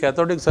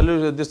cathodic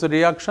solution, this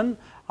reaction,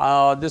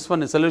 this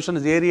one solution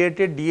is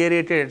aerated,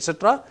 deaerated,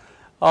 etc.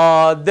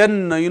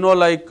 Then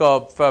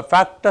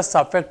factors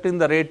affecting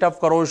the rate of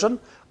corrosion,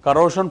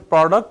 corrosion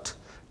product,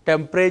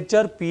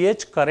 temperature,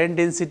 pH, current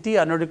density,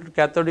 anodic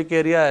cathodic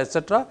area,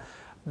 etc.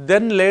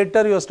 Then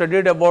later you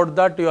studied about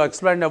that, you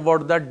explained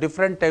about that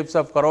different types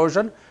of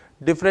corrosion,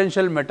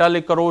 differential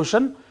metallic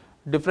corrosion,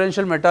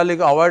 differential metallic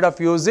avoid of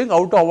using,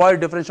 how to avoid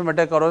differential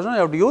metallic corrosion, you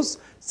have to use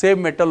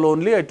same metal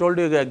only. I told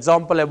you the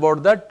example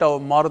about that,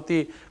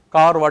 Maruti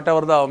car,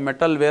 whatever the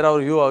metal,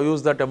 wherever you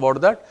use that, about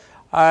that.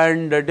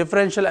 And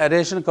differential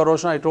aeration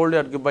corrosion, I told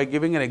you by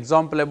giving an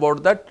example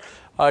about that,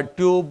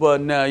 tube,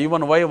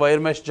 even wire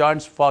mesh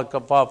joints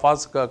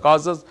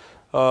causes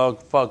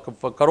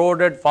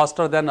corroded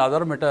faster than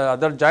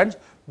other joints,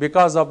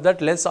 because of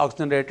that less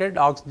oxygenated,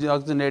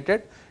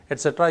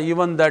 etc.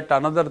 Even that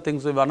another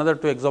things, another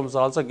two examples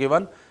are also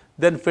given.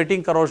 Then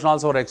fitting corrosion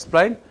also are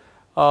explained.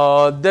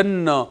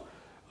 Then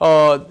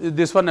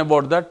this one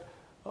about that.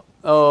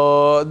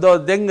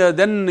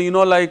 Then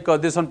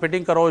this one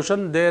fitting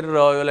corrosion, there you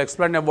will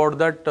explain about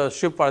that,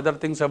 ship, other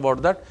things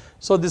about that.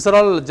 So these are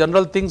all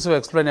general things we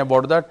explain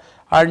about that.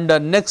 And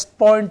next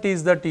point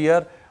is that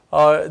here,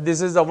 this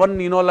is the one,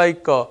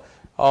 the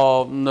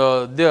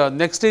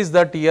next is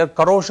that here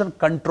corrosion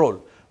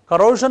control.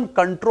 Corrosion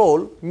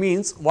control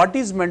means, what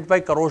is meant by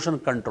corrosion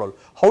control?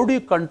 How do you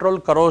control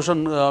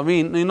corrosion?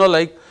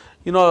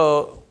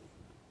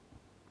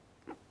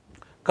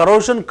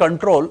 Corrosion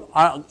control,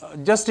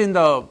 just in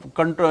the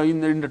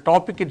in the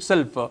topic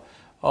itself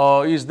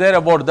is there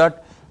about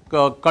that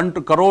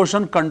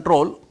corrosion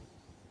control.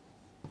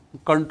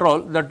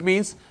 That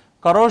means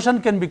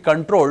corrosion can be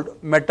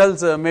controlled,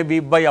 metals maybe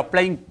by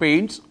applying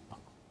paints,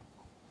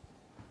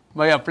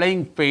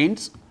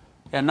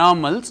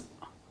 enamels,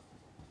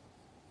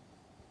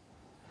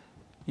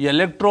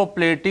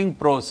 electroplating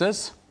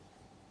process,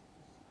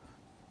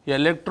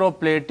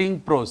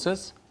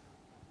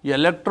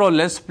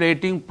 electroless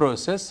plating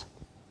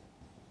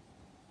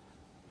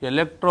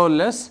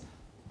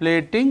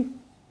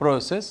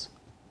process,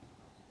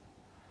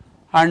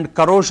 and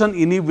corrosion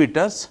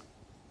inhibitors,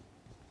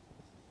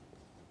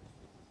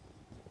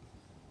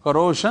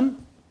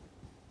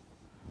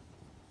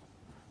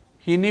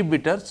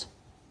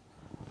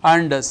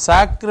 and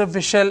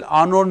sacrificial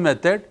anode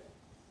method,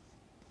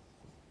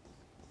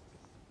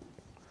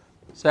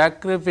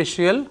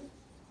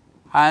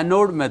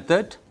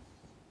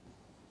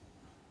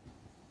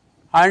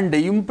 and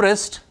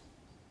impressed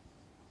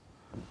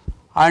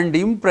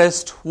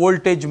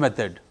voltage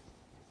method,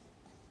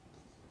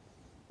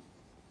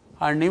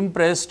 or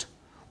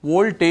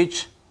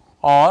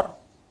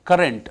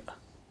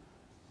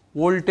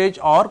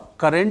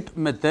current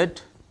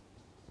method.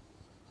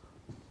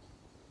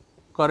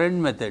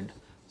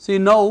 See,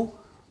 now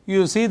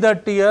you see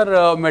that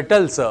here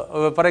metals,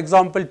 for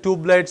example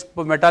tube lights,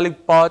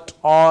 metallic part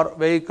or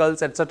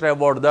vehicles, etc.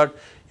 about that,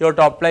 you have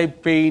to apply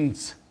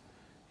paints,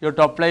 you have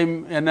to apply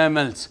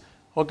enamels,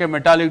 okay,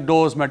 metallic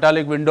doors,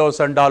 metallic windows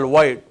and all.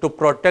 Why? To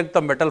protect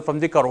the metal from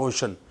the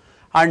corrosion.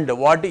 And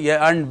what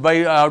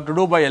have to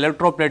do by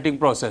electroplating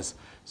process.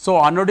 So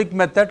anodic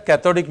method,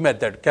 cathodic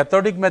method.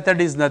 Cathodic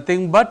method is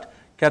nothing but,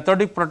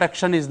 cathodic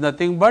protection is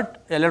nothing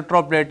but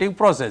electroplating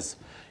process.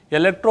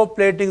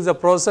 Electroplating is a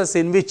process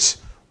in which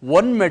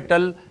one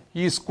metal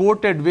is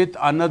coated with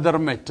another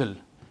metal.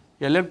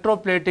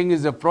 Electroplating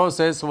is a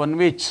process in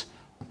which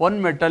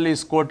one metal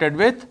is coated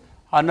with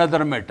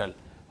another metal.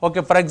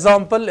 Okay, for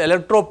example,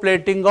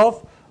 electroplating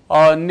of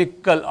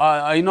nickel,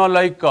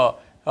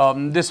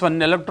 this one,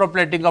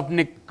 electroplating of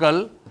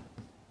nickel,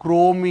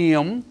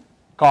 chromium,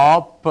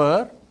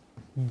 copper,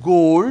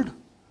 gold,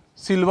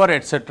 silver,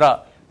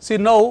 etc. See,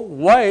 now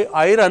why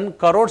iron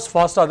corrodes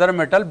fast other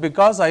metal?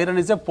 Because iron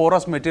is a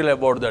porous material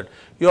about that.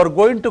 You are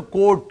going to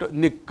coat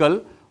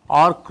nickel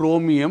or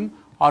chromium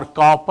or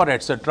copper,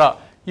 etc.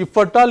 If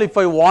at all, if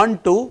I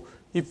want to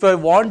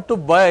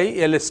buy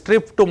a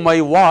strip to my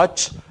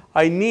watch,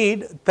 I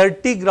need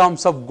 30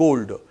 grams of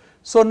gold.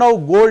 So now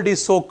gold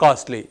is so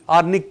costly,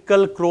 or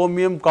nickel,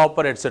 chromium,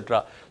 copper,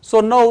 etc.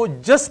 So now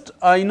just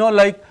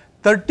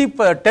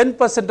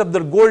 10% of the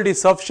gold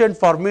is sufficient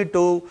for me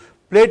to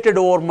plate it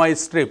over my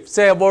strip.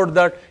 Say about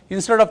that,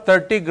 instead of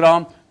 30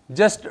 gram,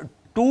 just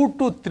 2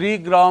 to 3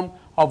 gram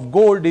of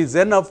gold is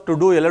enough to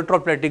do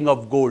electroplating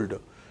of gold.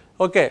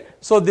 Okay,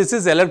 so this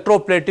is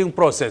electroplating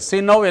process.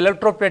 See, now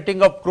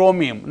electroplating of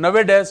chromium.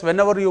 Nowadays,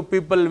 whenever you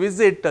people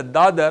visit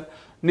Dadar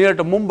near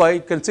to Mumbai,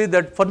 you can see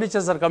that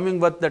furnitures are coming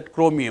with that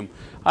chromium.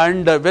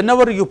 And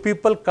whenever you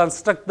people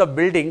construct the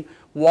building,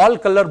 wall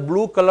color,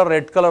 blue color,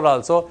 red color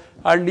also,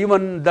 and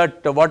even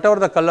that whatever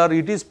the color,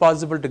 it is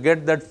possible to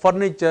get that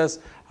furnitures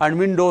and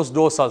windows,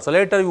 doors also.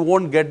 Later you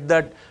won't get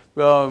that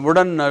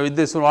wooden with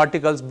these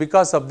articles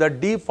because of the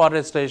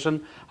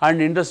deforestation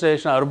and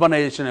industrialization,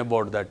 urbanization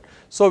about that.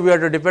 So we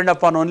have to depend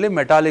upon only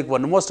metallic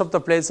one. Most of the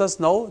places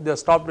now they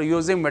stopped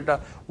using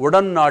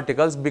wooden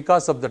articles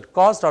because of that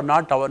cost or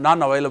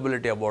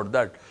non-availability about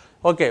that.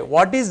 Okay,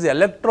 what is the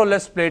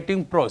electroless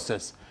plating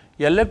process?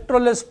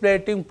 Electroless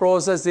plating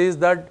process is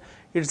that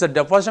it's a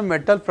deposition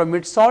metal from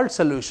its salt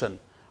solution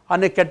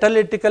on a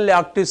catalytically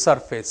active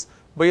surface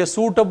by a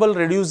suitable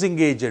reducing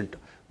agent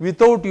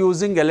without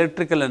using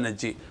electrical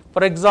energy.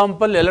 For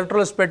example,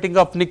 electrolytic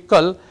of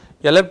nickel,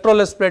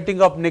 electrolytic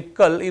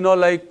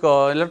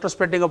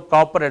of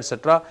copper,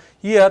 etc.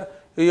 Here,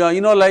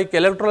 like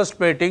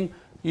electrolytic,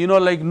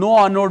 like no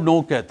anode,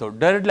 no cathode,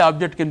 directly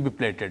object can be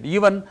plated.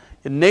 Even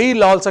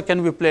nail also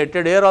can be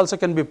plated, air also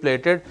can be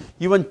plated,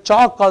 even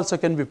chalk also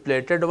can be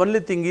plated. Only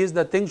thing is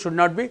the thing should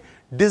not be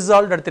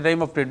dissolved at the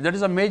time of plating. That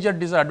is a major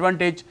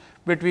disadvantage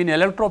between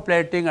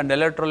electroplating and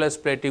electrolysis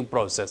plating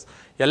process.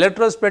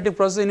 Electrolysis plating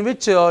process in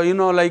which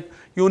like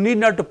you need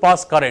not to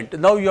pass current.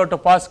 Now you have to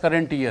pass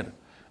current here,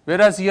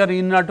 whereas here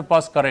you need not to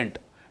pass current.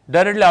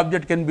 Directly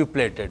object can be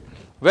plated.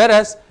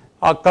 Whereas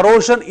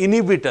corrosion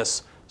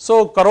inhibitors.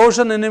 So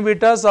corrosion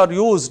inhibitors are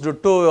used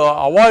to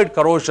avoid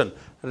corrosion.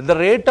 The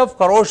rate of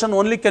corrosion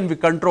only can be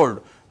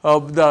controlled.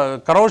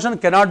 The corrosion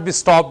cannot be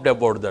stopped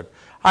about that.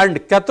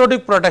 And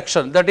cathodic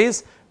protection, that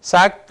is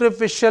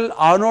sacrificial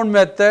anode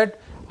method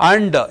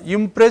and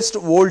impressed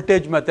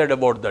voltage method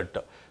about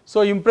that.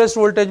 So impressed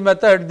voltage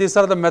method, these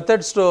are the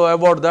methods to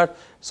about that.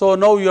 So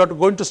now you are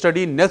going to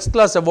study next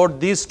class about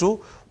these two.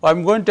 I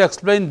am going to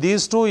explain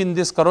these two in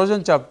this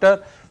corrosion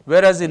chapter,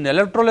 whereas in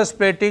electrolysis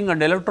plating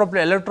and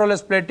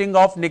electrolysis plating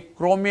of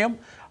chromium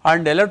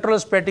and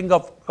electrolysis plating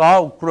of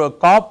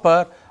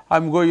copper,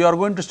 you are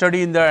going to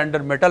study in the under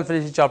metal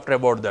finishing chapter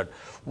about that.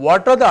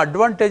 What are the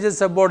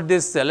advantages about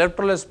this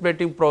electrolysis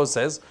plating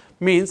process?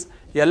 Means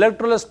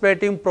electrolysis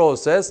plating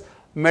process,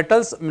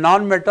 metals,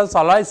 non-metals,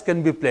 alloys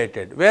can be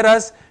plated,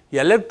 whereas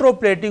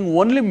electroplating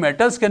only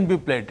metals can be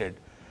plated,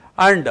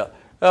 and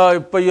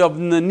you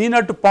need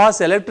not to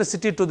pass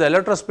electricity to the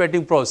electrolysis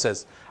plating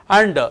process.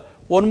 And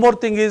one more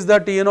thing is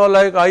that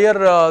like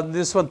higher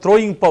this one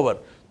throwing power.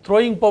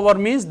 Throwing power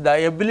means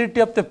the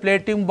ability of the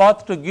plating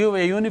bath to give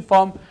a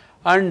uniform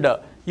and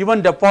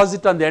even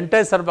deposit on the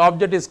entire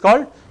object is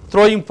called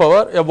throwing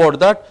power about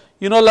that.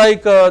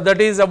 That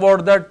is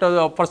about that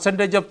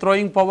percentage of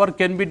throwing power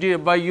can be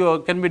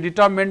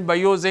determined by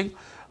using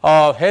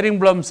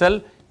Herringbloom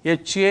cell,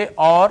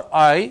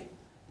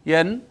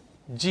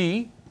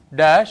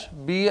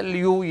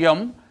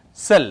 HARING-BLUM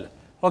cell.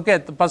 Okay,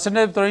 the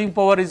percentage of throwing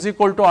power is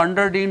equal to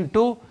 100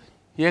 into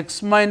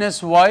x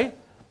minus y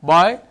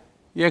by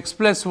x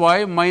plus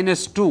y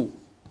minus 2.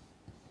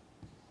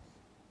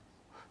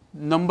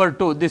 Number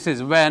 2, this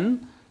is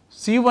when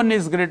C1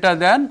 is greater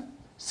than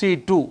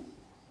C2.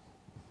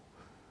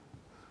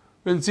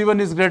 When C1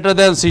 is greater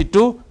than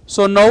C2.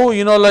 So now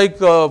like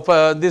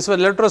this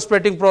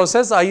electroplating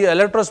process,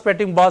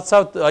 electroplating baths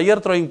have higher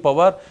throwing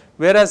power,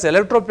 whereas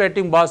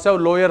electroplating baths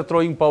have lower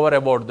throwing power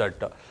about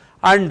that.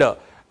 And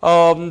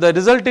the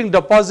resulting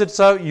deposits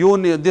are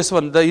this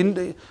one,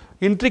 the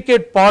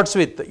intricate parts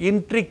with,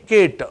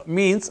 intricate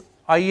means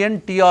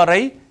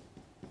INTRICATA.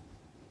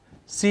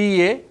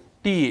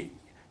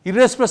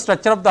 Irrespective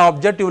structure of the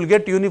object, you will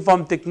get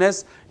uniform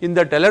thickness in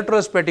that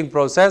electroplating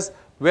process,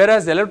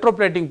 whereas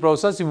electroplating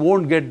process you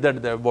won't get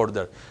that about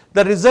that.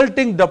 The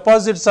resulting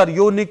deposits are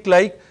unique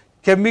like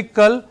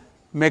chemical,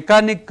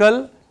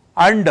 mechanical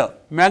and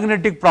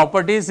magnetic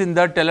properties in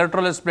that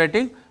electrolysis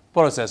plating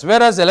process,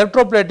 whereas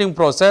electroplating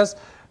process,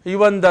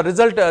 even the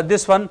result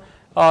this one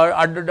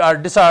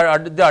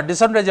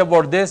disadvantage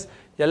about this,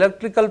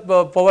 electrical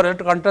power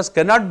electric contrast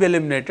cannot be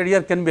eliminated,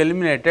 here can be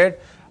eliminated,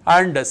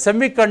 and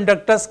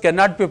semiconductors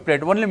cannot be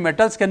plated, only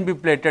metals can be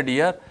plated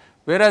here,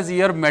 whereas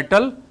here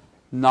metal,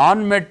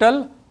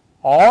 non-metal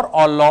or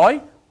alloy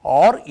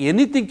or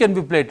anything can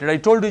be plated. I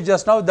told you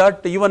just now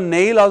that even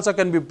nail also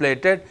can be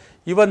plated,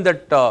 even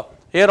that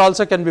air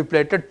also can be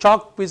plated,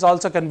 chalk piece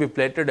also can be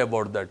plated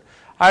about that,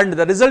 and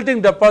the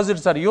resulting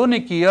deposits are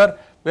unique here,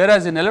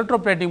 whereas in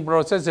electroplating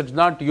process it is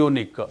not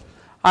unique.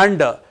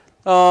 And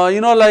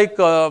like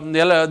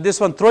this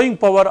one throwing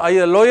power,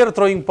 lower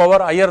throwing power,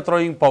 higher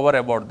throwing power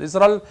about. These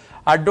are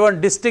all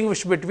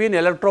distinguished between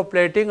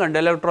electroplating and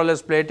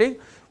electrolysis plating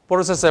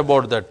process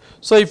about that.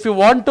 So if you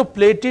want to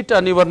plate it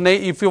on your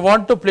nail,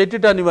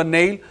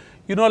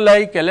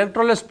 like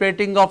electrolysis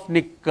plating of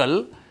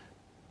nickel,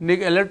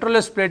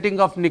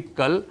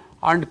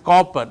 and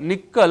copper.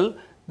 Nickel,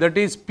 that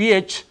is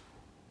pH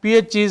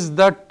is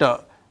that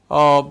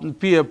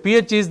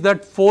pH is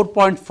that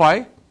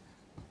 4.5.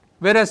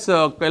 Whereas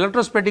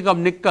electrolysis plating of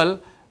nickel,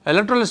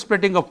 electrolysis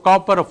plating of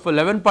copper of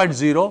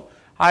 11.0,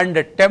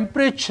 and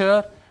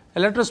temperature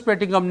electrolysis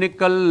plating of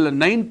nickel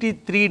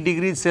 93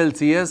 degrees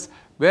Celsius,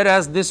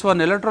 whereas this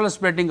one electrolysis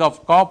plating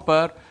of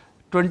copper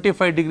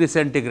 25 degrees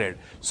centigrade.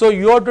 So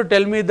you have to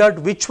tell me that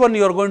which one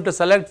you are going to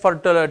select for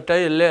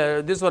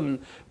this one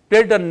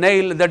plate and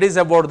nail, that is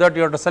about that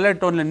you have to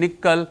select only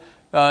nickel,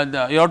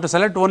 you have to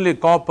select only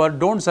copper,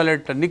 do not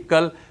select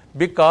nickel,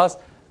 because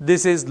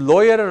this is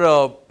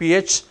lower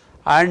pH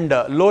and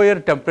lower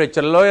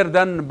temperature, lower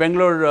than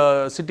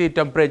Bangalore city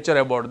temperature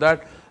about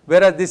that,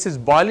 whereas this is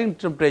boiling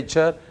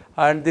temperature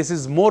and this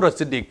is more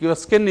acidic. Your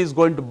skin is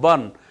going to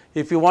burn.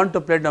 If you want to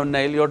plate a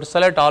nail, you have to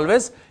select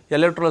always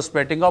electrolysis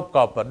plating of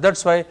copper. That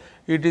is why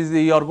it is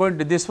you are going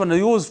to this one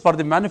used for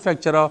the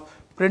manufacture of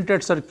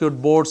printed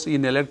circuit boards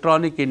in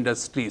electronic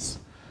industries.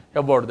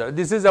 about that.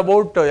 This is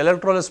about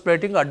electrolysis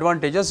plating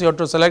advantages, you have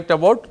to select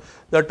about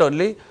that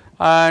only.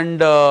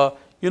 And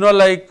you know,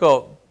 like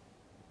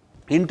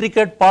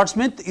intricate parts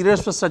means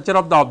irreversible structure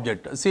of the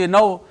object. See,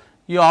 now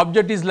your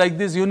object is like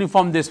this,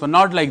 uniform this one,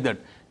 not like that.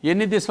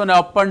 Any this one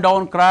up and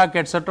down, crack,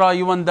 etc.,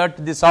 even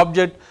that this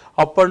object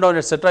up and down,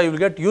 etc., you will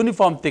get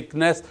uniform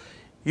thickness.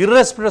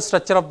 Irrespective of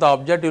structure of the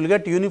object, you will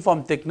get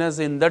uniform thickness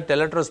in that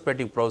electrolysis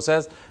plating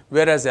process,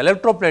 whereas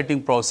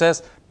electroplating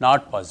process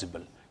not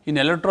possible. In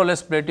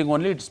electrolysis plating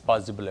only it is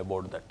possible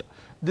about that.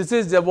 This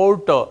is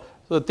about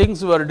so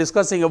things we were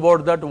discussing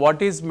about that,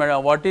 what is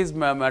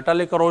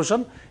metallic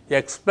corrosion,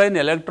 explain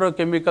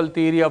electrochemical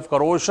theory of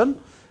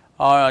corrosion,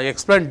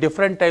 explain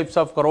different types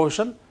of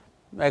corrosion,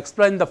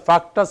 explain the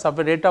factors of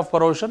the rate of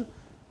corrosion,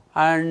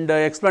 and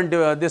explain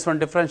this one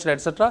differential,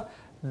 etc.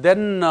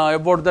 Then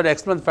about that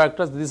explain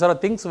factors, these are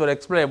things we will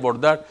explain about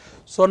that.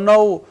 So,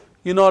 now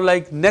you know,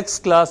 like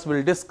next class we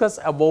will discuss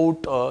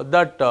about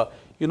that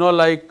you know,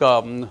 like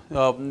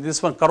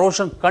this one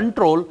corrosion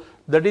control,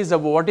 that is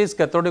about what is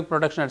cathodic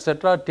protection,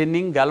 etc.,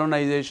 tinning,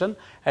 galvanization,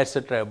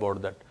 etc.,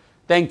 about that.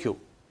 Thank you.